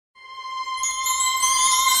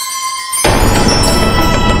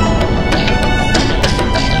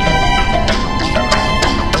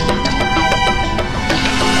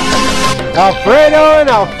Alfredo and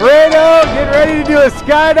Alfredo getting ready to do a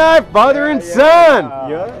skydive, father and son.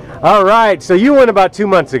 Yeah. All right, so you went about 2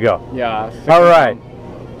 months ago. Yeah. All right,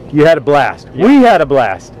 you had a blast. Yep. We had a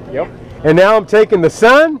blast. Yep. And now I'm taking the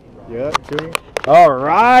son. Yeah, too. All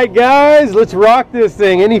right, guys, let's rock this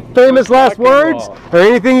thing. Any famous last words or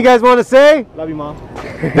anything you guys want to say? Love you, Mom.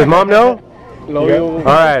 Does Mom know? Love you. All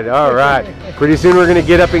right, all right. Pretty soon we're gonna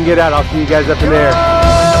get up and get out. I'll see you guys up in there.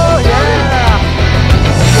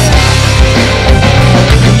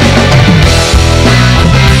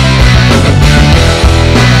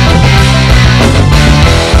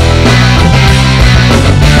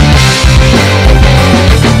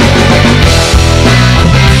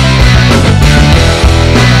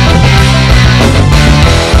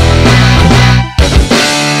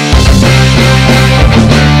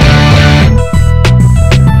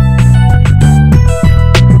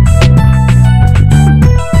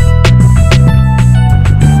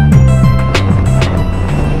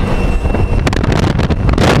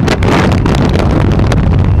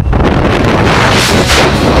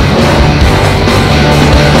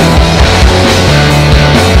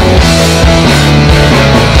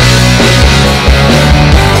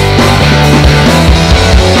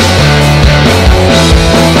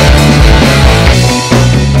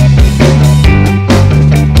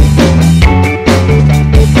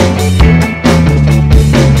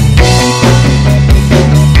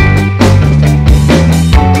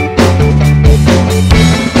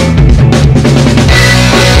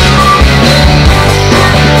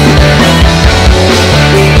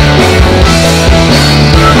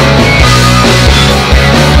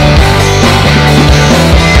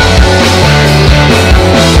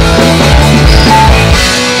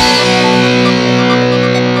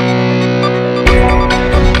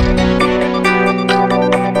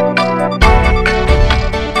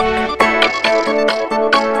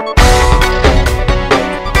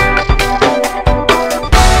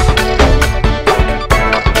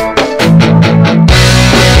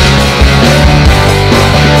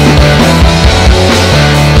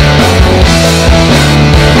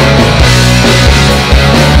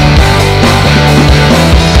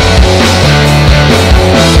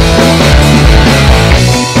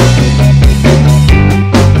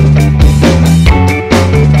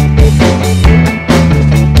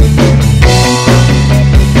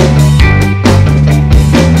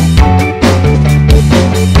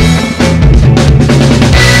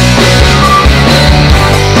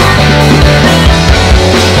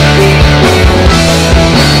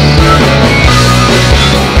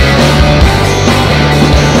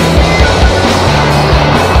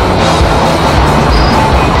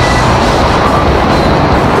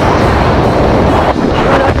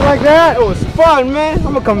 It was fun, man.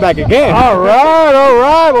 I'm gonna come back again. All right, all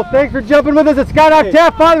right. Well, thanks for jumping with us at Skydive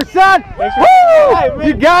Taft, father son. Thanks for coming, man.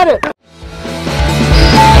 You got it.